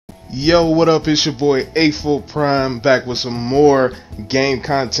Yo, what up? It's your boy ATEFOPRIME back with some more game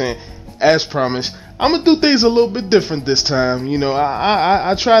content. As promised, I'm gonna do things a little bit different this time. You know,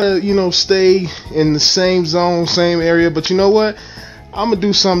 I try to, stay in the same zone, same area, but you know what? I'm gonna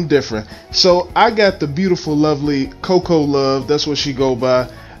do something different. So I got the beautiful, lovely Coco Love. That's what she go by.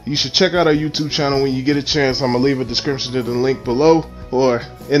 You should check out our YouTube channel when you get a chance. I'm gonna leave a description in the link below, or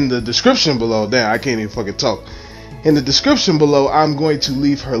in the description below. Damn, I can't even fucking talk. In the description below, I'm going to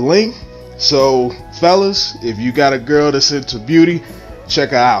leave her link. So, fellas, if you got a girl that's into beauty, check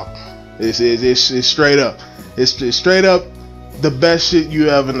her out. It's straight up. It's straight up the best shit you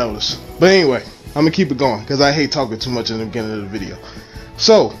ever noticed. But anyway, I'm gonna keep it going because I hate talking too much in the beginning of the video.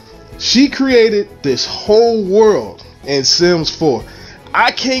 So, she created this whole world in Sims 4.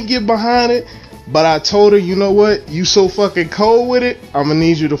 I can't get behind it, but I told her, you know what, you so fucking cold with it, I'm gonna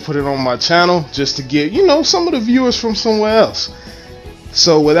need you to put it on my channel just to get, some of the viewers from somewhere else.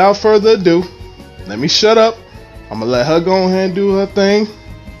 So without further ado, let me shut up. I'm gonna let her go ahead and do her thing.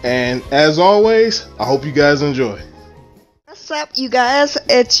 And as always, I hope you guys enjoy. What's up, you guys?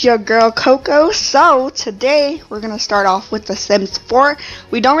 It's your girl Coco. So today we're gonna start off with The Sims 4.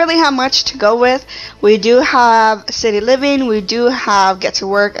 We don't really have much to go with. We do have city living, we do have get to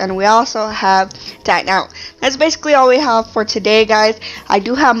work, and we also have dine out. That's basically all we have for today, guys. I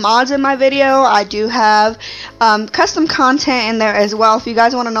do have mods in my video. I do have custom content in there as well. If you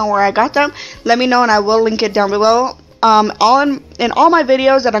guys want to know where I got them, let me know and I will link it down below. In all my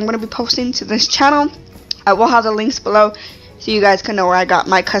videos that I'm going to be posting to this channel, I will have the links below so you guys can know where I got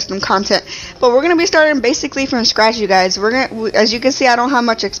my custom content. But we're going to be starting basically from scratch, you guys. As you can see, I don't have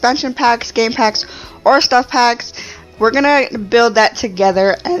much expansion packs, game packs, or stuff packs. We're going to build that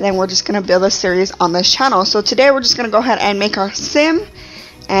together, and then we're just going to build a series on this channel. So today we're just going to go ahead and make our sim,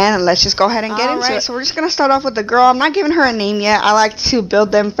 and let's just go ahead and get into it. So we're just going to start off with the girl. I'm not giving her a name yet. I like to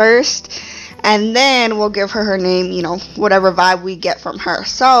build them first, and then we'll give her name, whatever vibe we get from her.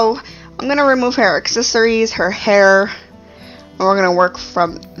 So I'm going to remove her accessories, her hair, and we're going to work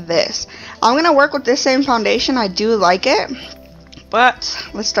from this. I'm going to work with this same foundation. I do like it, but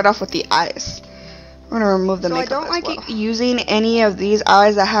let's start off with the eyes. We're going to remove the makeup. So I don't like using any of these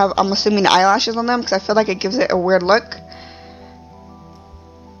eyes that have, I'm assuming, eyelashes on them, because I feel like it gives it a weird look.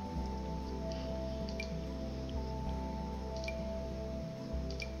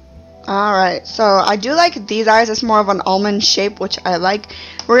 Alright, so I do like these eyes. It's more of an almond shape, which I like.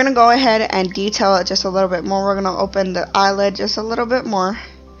 We're going to go ahead and detail it just a little bit more. We're going to open the eyelid just a little bit more,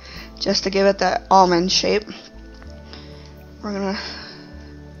 just to give it that almond shape. We're going to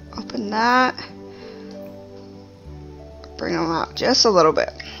open that. Bring them out just a little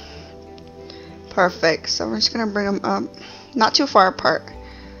bit. Perfect. So we're just going to bring them up. Not too far apart.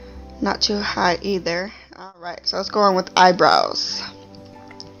 Not too high either. Alright, so let's go on with eyebrows.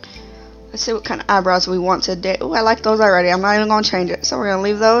 Let's see what kind of eyebrows we want today. Oh, I like those already. I'm not even going to change it. So we're going to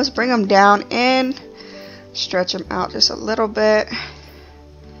leave those. Bring them down and stretch them out just a little bit.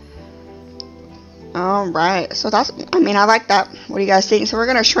 Alright. So that's, I like that. What do you guys think? So we're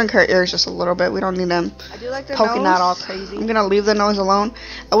going to shrink her ears just a little bit. We don't need them poking out all crazy. I'm going to leave the nose alone.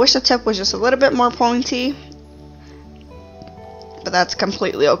 I wish the tip was just a little bit more pointy, but that's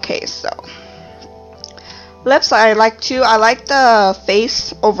completely okay. So lips, I like the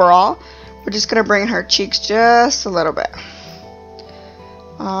face overall. We're just going to bring her cheeks just a little bit.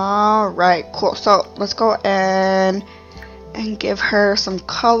 Alright, cool. So let's go and give her some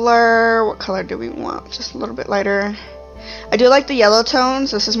color. What color do we want? Just a little bit lighter. I do like the yellow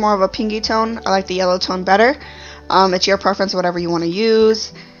tones. This is more of a pinky tone. I like the yellow tone better. It's your preference, whatever you want to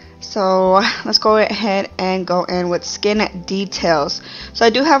use. So let's go ahead and go in with skin details. So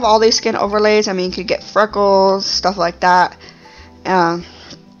I do have all these skin overlays. You could get freckles, stuff like that.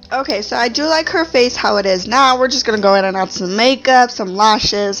 Okay, so I do like her face how it is now. We're just going to go in and add some makeup, some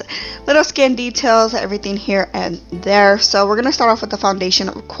lashes, little skin details, everything here and there. So we're going to start off with the foundation,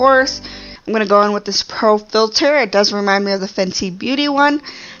 of course. I'm going to go in with this Pro filter. It does remind me of the Fenty Beauty one.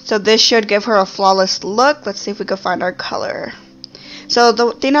 So this should give her a flawless look. Let's see if we can find our color. So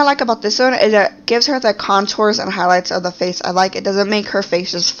the thing I like about this one is it gives her the contours and highlights of the face I like. It doesn't make her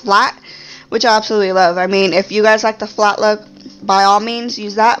face just flat, which I absolutely love. If you guys like the flat look, by all means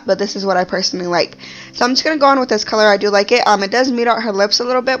use that, but this is what I personally like. So I'm just going to go in with this color. I do like it. It does meet out her lips a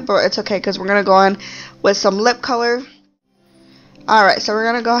little bit, but it's okay because we're going to go in with some lip color. Alright, so we're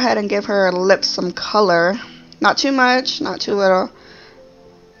going to go ahead and give her lips some color. Not too much, not too little.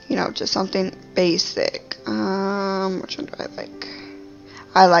 Just something basic. Which one do I like?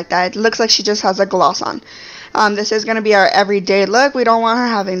 I like that. It looks like she just has a gloss on. This is going to be our everyday look. We don't want her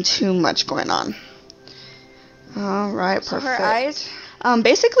having too much going on. Alright, perfect. So her eyes,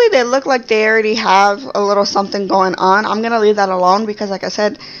 Basically, they look like they already have a little something going on. I'm going to leave that alone because, like I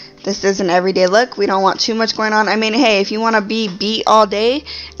said, this is an everyday look. We don't want too much going on. I mean, hey, if you want to be beat all day,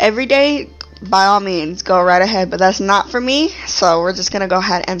 every day, by all means, go right ahead. But that's not for me. So we're just going to go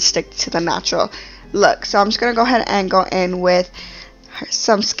ahead and stick to the natural look. So I'm just going to go ahead and go in with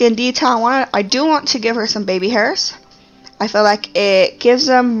some skin detail. I do want to give her some baby hairs. I feel like it gives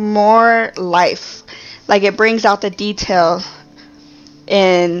them more life. Like it brings out the detail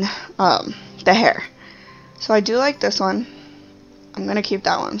in the hair. So I do like this one. I'm going to keep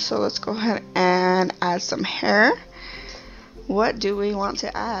that one. So let's go ahead and add some hair. What do we want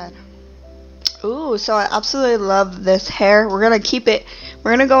to add? Ooh, so I absolutely love this hair. We're going to keep it.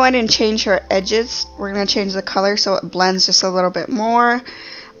 We're going to go in and change her edges. We're going to change the color so it blends just a little bit more.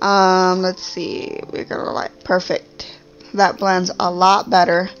 Let's see. We're going to like perfect. That blends a lot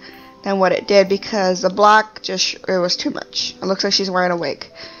better than what it did because the black it was too much. It looks like she's wearing a wig.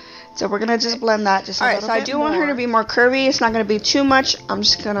 So we're going to just blend that just a little bit. Alright, so I do want her to be more curvy. It's not going to be too much. I'm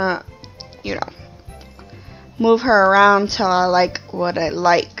just going to, you know, move her around till I like what I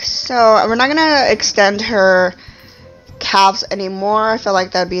like. So we're not going to extend her calves anymore. I feel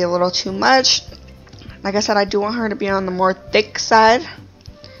like that'd be a little too much. Like I said, I do want her to be on the more thick side.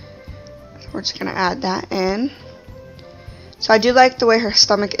 So we're just going to add that in. So I do like the way her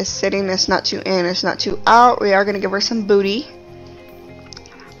stomach is sitting. It's not too in, it's not too out. We are going to give her some booty.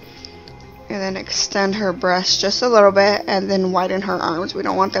 And then extend her breasts just a little bit. And then widen her arms. We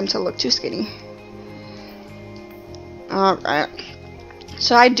don't want them to look too skinny. Alright.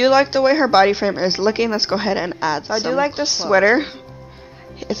 So I do like the way her body frame is looking. Let's go ahead and add some. I do like the sweater.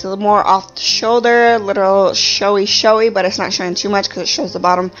 It's a little more off the shoulder. A little showy. But it's not showing too much because it shows the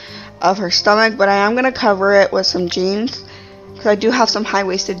bottom of her stomach. But I am going to cover it with some jeans. Because I do have some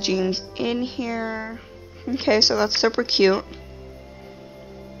high-waisted jeans in here. Okay, so that's super cute.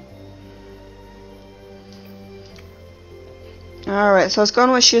 Alright, so let's go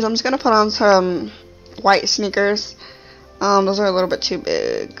on with shoes. I'm just going to put on some white sneakers. Those are a little bit too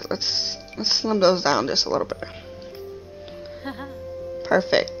big. Let's slim those down just a little bit.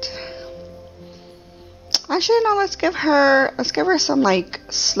 Perfect. Actually, no, let's give her some like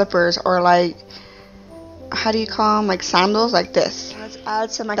slippers or like, how do you call them, like sandals, like this. Let's add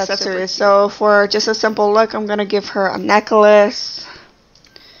some accessories. So for just a simple look, I'm gonna give her a necklace.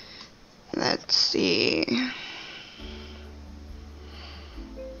 Let's see.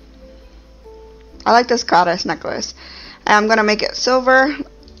 I like this goddess necklace. I'm gonna make it silver.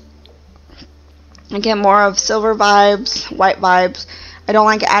 I get more of silver vibes, white vibes. I don't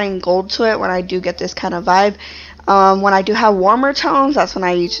like adding gold to it when I do get this kind of vibe. When I do have warmer tones, that's when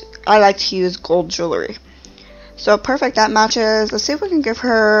I like to use gold jewelry. So perfect, that matches. Let's see if we can give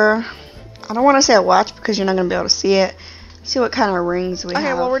her, I don't want to say a watch because you're not going to be able to see it. Let's see what kind of rings we have.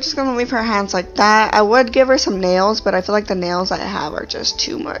 Okay, well we're just going to leave her hands like that. I would give her some nails, but I feel like the nails I have are just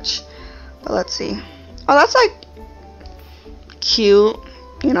too much. But let's see. Oh, that's like cute,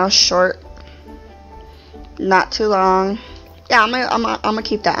 you know, short, not too long. Yeah, I'm gonna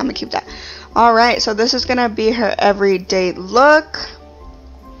keep that. All right, so this is gonna be her everyday look.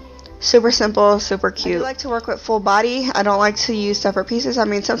 Super simple, super cute. I do like to work with full body. I don't like to use separate pieces. I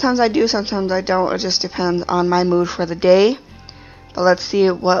mean, sometimes I do, sometimes I don't. It just depends on my mood for the day. But let's see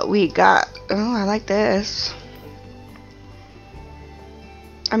what we got. Oh, I like this.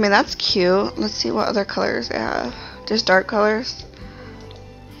 I mean, that's cute. Let's see what other colors they have. Just dark colors.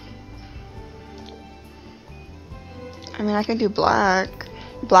 I mean, I can do black.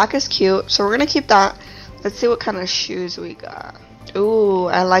 Black is cute, so we're gonna keep that. Let's see what kind of shoes we got. Ooh,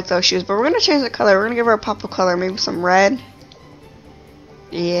 I like those shoes, but we're gonna change the color. We're gonna give her a pop of color, maybe some red.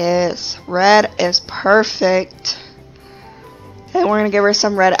 Yes, red is perfect. And we're gonna give her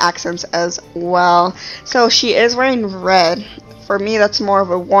some red accents as well. So she is wearing red. For me, that's more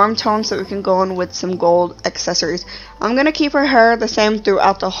of a warm tone, so we can go in with some gold accessories. I'm gonna keep her hair the same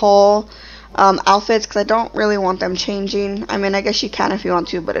throughout the whole outfits because I don't really want them changing. I mean, I guess you can if you want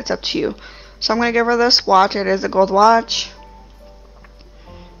to, but it's up to you. So I'm gonna give her this watch. It is a gold watch.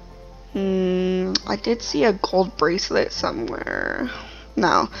 I did see a gold bracelet somewhere.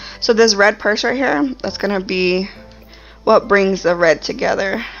 No. So this red purse right here, that's gonna be what brings the red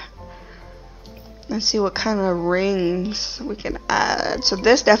together. Let's see what kind of rings we can add. So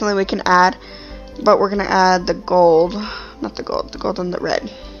this definitely we can add, but we're gonna add the gold, not the gold, the gold and the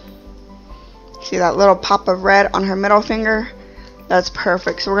red. See that little pop of red on her middle finger? That's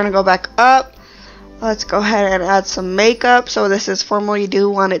perfect. So we're gonna go back up. Let's go ahead and add some makeup. So this is formal. You do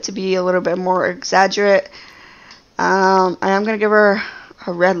want it to be a little bit more exaggerate. I am gonna give her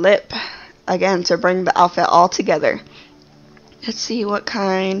a red lip again to bring the outfit all together. Let's see what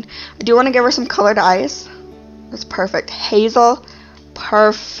kind. I do want to give her some colored eyes. That's perfect. Hazel.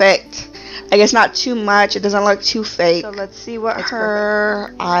 Perfect. I guess not too much. It doesn't look too fake. So let's see what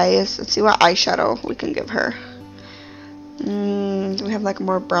her eyes. Let's see what eyeshadow we can give her. Do we have like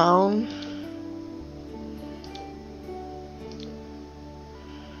more brown?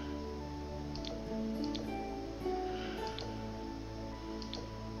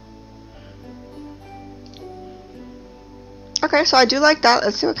 Okay, so I do like that.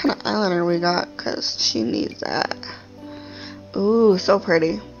 Let's see what kind of eyeliner we got, because she needs that. Ooh, so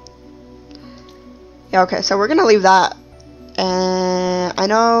pretty. Yeah, okay, so we're gonna leave that. And I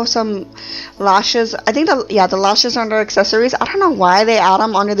know some lashes. I think the lashes are under accessories. I don't know why they add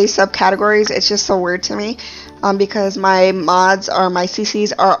them under these subcategories. It's just so weird to me. Because my mods or my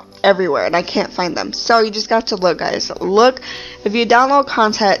CCs are everywhere and I can't find them. So you just got to look, guys. Look. If you download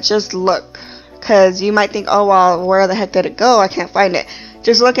content, just look. Because you might think, oh, well, where the heck did it go? I can't find it.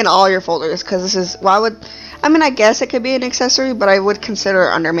 Just look in all your folders, because this is, why would, I mean, I guess it could be an accessory, but I would consider it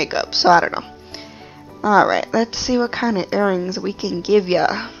under makeup, so I don't know. Alright, let's see what kind of earrings we can give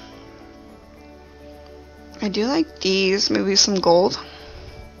ya. I do like these, maybe some gold.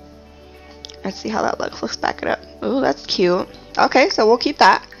 Let's see how that looks. Let's back it up. Ooh, that's cute. Okay, so we'll keep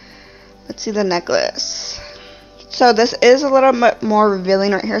that. Let's see the necklace. So this is a little bit more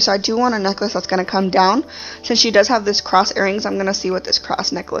revealing right here. So I do want a necklace that's going to come down. Since she does have this cross earrings, I'm going to see what this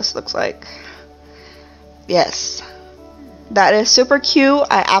cross necklace looks like. Yes. That is super cute.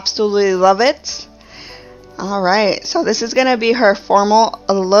 I absolutely love it. Alright. So this is going to be her formal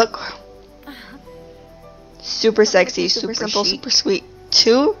look. Super sexy, super simple, super sweet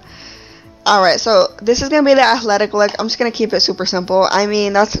too. Alright, so this is going to be the athletic look. I'm just going to keep it super simple. I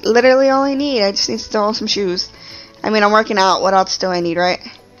mean, that's literally all I need. I just need to throw on some shoes. I mean, I'm working out. What else do I need, right?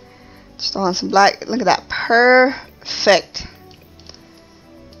 Just throw on some black. Look at that. Perfect.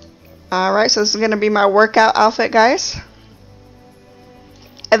 Alright, so this is going to be my workout outfit, guys.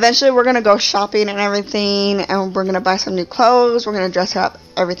 Eventually, we're going to go shopping and everything. And we're going to buy some new clothes. We're going to dress up.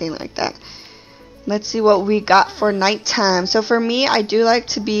 Everything like that. Let's see what we got for nighttime. So for me, I do like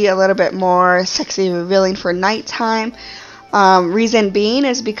to be a little bit more sexy revealing for nighttime. Reason being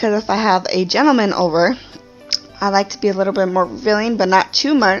is because if I have a gentleman over, I like to be a little bit more revealing, but not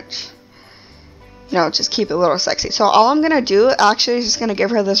too much. You know, just keep it a little sexy. So all I'm going to do, actually, is just going to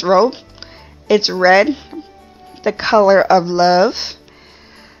give her this robe. It's red, the color of love.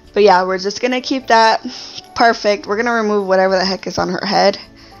 But yeah, we're just going to keep that perfect. We're going to remove whatever the heck is on her head.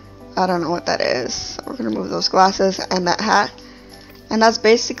 I don't know what that is. We're going to remove those glasses and that hat. And that's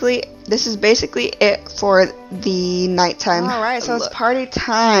basically, this is basically it for the nighttime. Alright, so it's party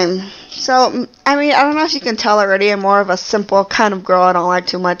time. So, I mean, I don't know if you can tell already, I'm more of a simple kind of girl. I don't like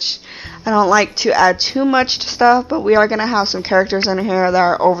too much. I don't like to add too much to stuff, but we are going to have some characters in here that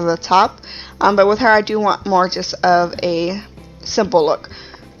are over the top. But with her, I do want more just of a simple look.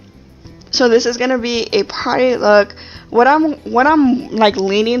 So this is going to be a party look. What I'm like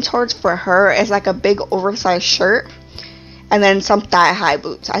leaning towards for her is like a big oversized shirt. And then some thigh-high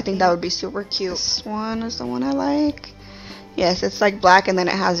boots. I think that would be super cute. This one is the one I like. Yes, it's like black and then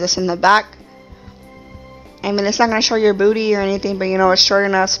it has this in the back. I mean, it's not going to show your booty or anything, but you know, it's short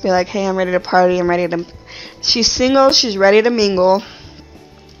enough to be like, hey, I'm ready to party. I'm ready to... She's single. She's ready to mingle.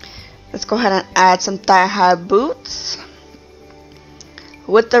 Let's go ahead and add some thigh-high boots.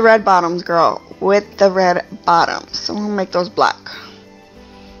 With the red bottoms, girl. With the red bottoms. So I'm going to make those black.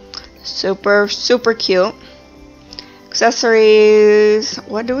 Super, super cute. Accessories.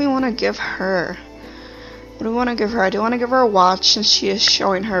 What do we want to give her? What do we want to give her? I do want to give her a watch since she is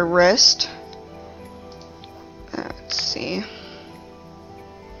showing her wrist. Let's see.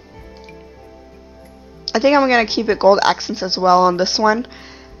 I think I'm going to keep it gold accents as well on this one.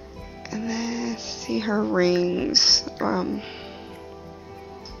 And then let's see her rings. Alright,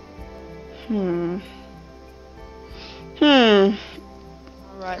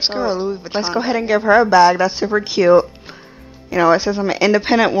 so let's go ahead and give her a bag. That's super cute. You know, it says I'm an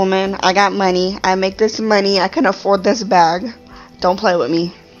independent woman. I got money. I make this money. I can afford this bag. Don't play with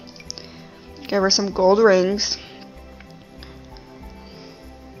me. Give her some gold rings.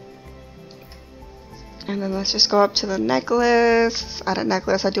 And then let's just go up to the necklace. Add a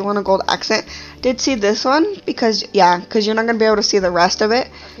necklace. I do want a gold accent. Did see this one because, yeah, because you're not going to be able to see the rest of it.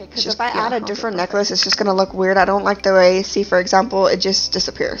 Because if I add a different necklace, it's just going to look weird. I don't like the way, see, for example, it just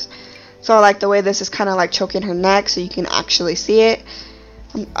disappears. So I like the way this is kind of like choking her neck so you can actually see it.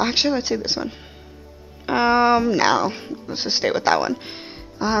 Actually, let's see this one. No. Let's just stay with that one.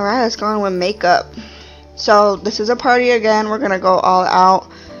 Alright, let's go on with makeup. So this is a party again. We're going to go all out.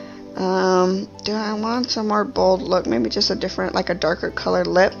 Do I want some more bold look? Maybe just a different, like a darker colored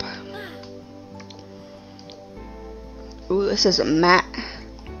lip. Ooh, this is a matte.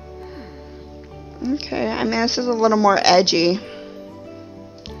 Okay, I mean, this is a little more edgy.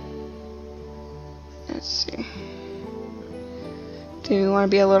 Let's see. Do you want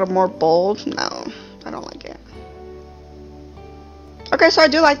to be a little more bold? No, I don't like it. Okay, so I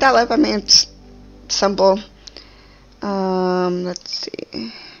do like that lip. I mean, it's simple. Let's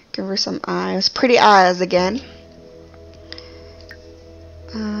see. Give her some eyes. Pretty eyes again.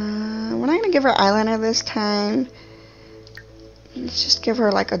 We're not gonna give her eyeliner this time. Let's just give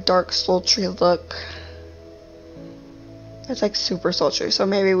her like a dark, sultry look. It's like super sultry, so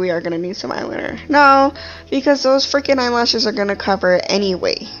maybe we are gonna need some eyeliner. No, because those freaking eyelashes are gonna cover it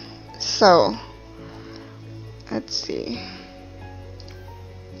anyway. So, let's see.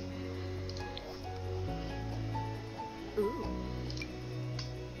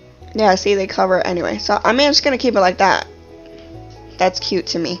 Yeah, see, they cover it anyway. So, I mean, I'm just gonna keep it like that. That's cute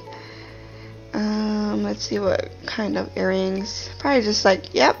to me. Let's see what kind of earrings. Probably just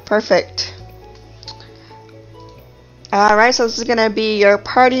like, yep, perfect. Alright, so this is gonna be your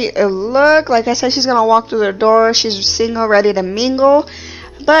party look. Like I said, she's gonna walk through the door. She's single, ready to mingle.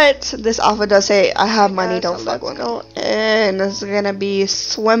 But this outfit does say, I have money, don't fuck with me. And this is gonna be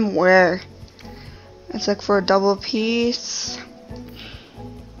swimwear. It's like for a double piece.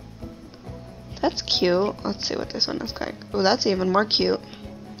 That's cute. Let's see what this one looks like. Oh, that's even more cute.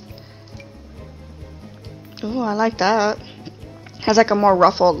 Oh, I like that. Has like a more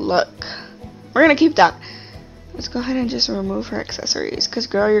ruffled look. We're gonna keep that. Let's go ahead and just remove her accessories. Because,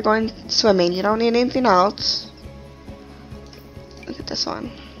 girl, you're going swimming. You don't need anything else. Look at this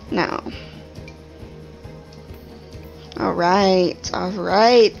one. Now. Alright.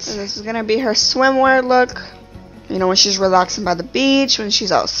 Alright. So this is going to be her swimwear look. You know, when she's relaxing by the beach. When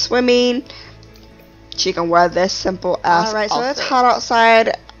she's out swimming. She can wear this simple ass Alright, so it's hot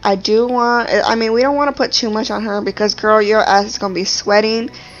outside. I mean, we don't want to put too much on her. Because, girl, your ass is going to be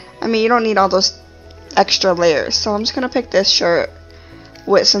sweating. I mean, you don't need all those extra layers. So I'm just gonna pick this shirt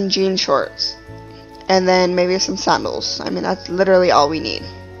with some jean shorts and then maybe some sandals. I mean, that's literally all we need.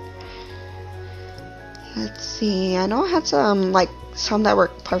 Let's see. I know I had some that were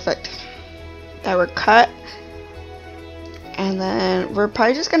perfect, that were cut, and then we're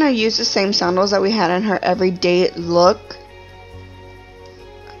probably just gonna use the same sandals that we had in her everyday look.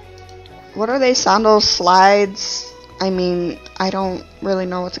 What are they? Sandals, slides? I mean, I don't really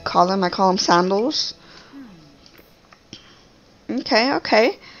know what to call them. I call them sandals. Okay,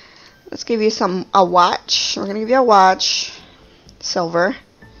 okay. Let's give you a watch. We're going to give you a watch. Silver.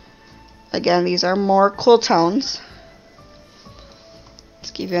 Again, these are more cool tones.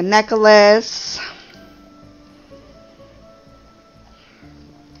 Let's give you a necklace.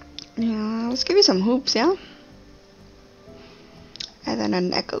 Yeah, let's give you some hoops, yeah? And then a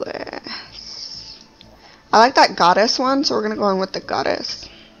necklace. I like that goddess one, so we're going to go in with the goddess.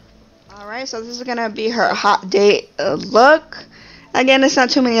 Alright, so this is going to be her hot date look. Again, it's not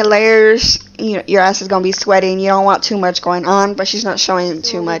too many layers. You know, your ass is going to be sweating. You don't want too much going on, but she's not showing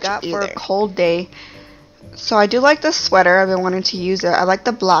too much either. For a cold day. So I do like this sweater. I've been wanting to use it. I like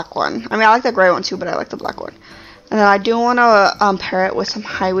the black one. I mean, I like the gray one too, but I like the black one. And then I do want to pair it with some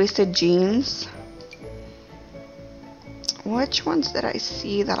high-waisted jeans. Which ones did I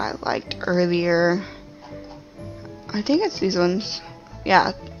see that I liked earlier? I think it's these ones.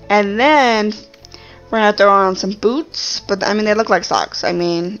 Yeah. And then we're going to throw on some boots. But, I mean, they look like socks. I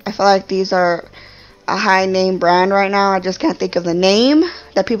mean, I feel like these are a high-name brand right now. I just can't think of the name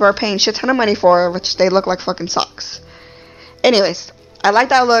that people are paying shit ton of money for, which they look like fucking socks. Anyways, I like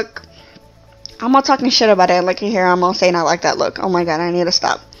that look. I'm all talking shit about it. Look at here. I'm all saying I like that look. Oh, my God. I need to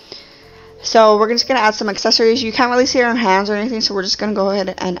stop. So, we're just going to add some accessories. You can't really see her hands or anything, so we're just going to go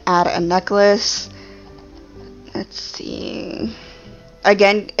ahead and add a necklace. Let's see.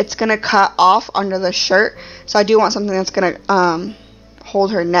 Again, it's going to cut off under the shirt. So I do want something that's going to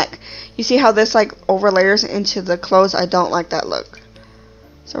hold her neck. You see how this like overlayers into the clothes? I don't like that look.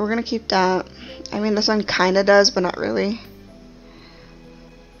 So we're going to keep that. I mean, this one kind of does, but not really.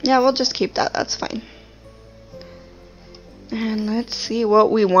 Yeah, we'll just keep that. That's fine. And let's see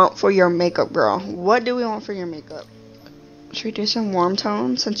what we want for your makeup, girl. What do we want for your makeup? Should we do some warm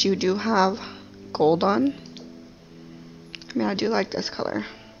tones since you do have gold on? I mean, I do like this color.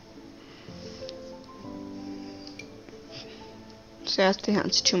 So I think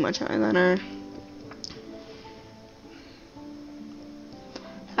that's too much eyeliner.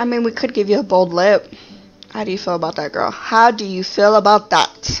 I mean, we could give you a bold lip. How do you feel about that, girl? How do you feel about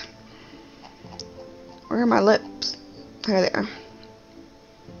that? Where are my lips? There they are.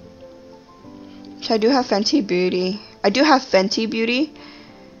 So I do have Fenty Beauty. I do have Fenty Beauty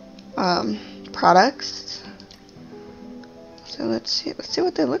products. So let's see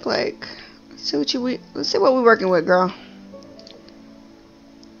what they look like. Let's see what we're working with, girl.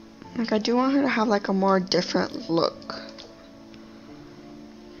 Like, I do want her to have like a more different look.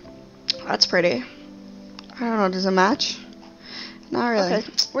 That's pretty. I don't know, does it match? Not really. Okay.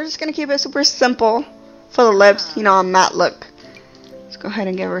 We're just gonna keep it super simple for the lips, you know, a matte look. Let's go ahead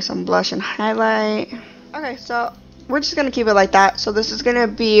and give her some blush and highlight. Okay, so we're just gonna keep it like that. So this is gonna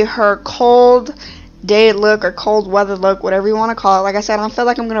be her cold day look or cold weather look, whatever you want to call it. Like I said, I don't feel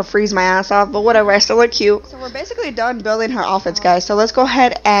like I'm gonna freeze my ass off, but whatever, I still look cute. So we're basically done building her outfits, guys. So let's go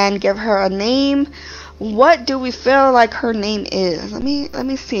ahead and give her a name. What do we feel like her name is? Let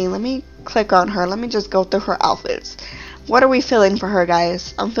me see. Let me click on her. Let me just go through her outfits. What are we feeling for her,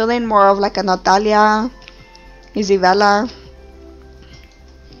 guys? I'm feeling more of like a Natalia, Isabella,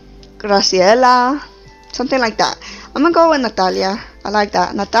 Graciela, something like that. I'm gonna go with Natalia. I like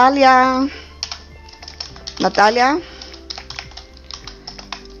that. Natalia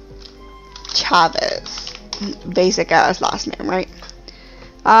Chavez. Basic ass last name, right?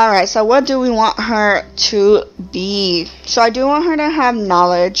 Alright, so what do we want her to be? So I do want her to have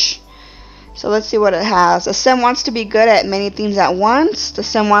knowledge. So let's see what it has. The sim wants to be good at many things at once. The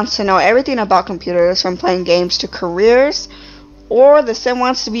sim wants to know everything about computers, from playing games to careers. Or the sim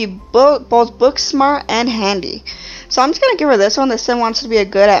wants to be both book smart and handy. So I'm just going to give her this one. The sim wants to be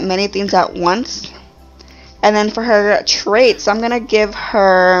good at many things at once. And then for her traits, I'm going to give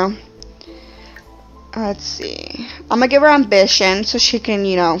her, let's see, I'm going to give her ambition so she can,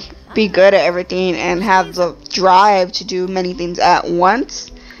 you know, be good at everything and have the drive to do many things at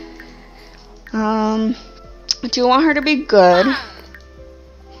once. Do you want her to be good?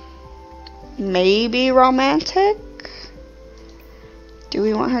 Maybe romantic? Do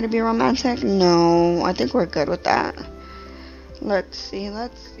we want her to be romantic? No, I think we're good with that. Let's see.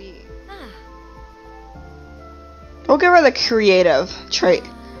 We'll give her the creative trait.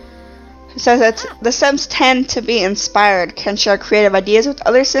 It says that the Sims tend to be inspired, can share creative ideas with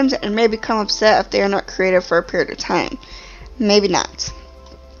other Sims, and may become upset if they are not creative for a period of time. Maybe not.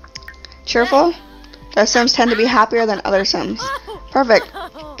 Cheerful? The Sims tend to be happier than other Sims. Perfect.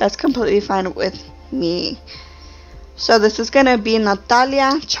 That's completely fine with me. So this is going to be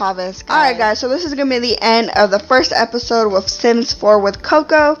Natalia Chavez. Alright guys, so this is going to be the end of the first episode with Sims 4 with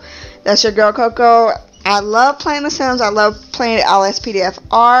Coco. That's your girl Coco. I love playing The Sims. I love playing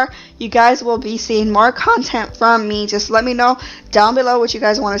LSPDFR. You guys will be seeing more content from me. Just let me know down below what you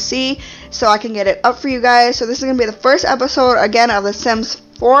guys want to see so I can get it up for you guys. So this is going to be the first episode again of The Sims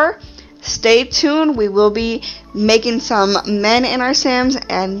 4. Stay tuned. We will be making some men in our Sims,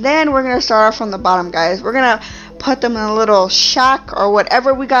 and then we're going to start off from the bottom, guys. We're going to put them in a little shack or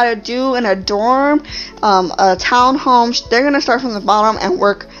whatever we got to do in a dorm, a townhome. They're going to start from the bottom and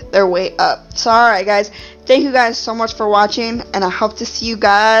work their way up. So alright guys, thank you guys so much for watching, and I hope to see you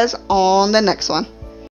guys on the next one.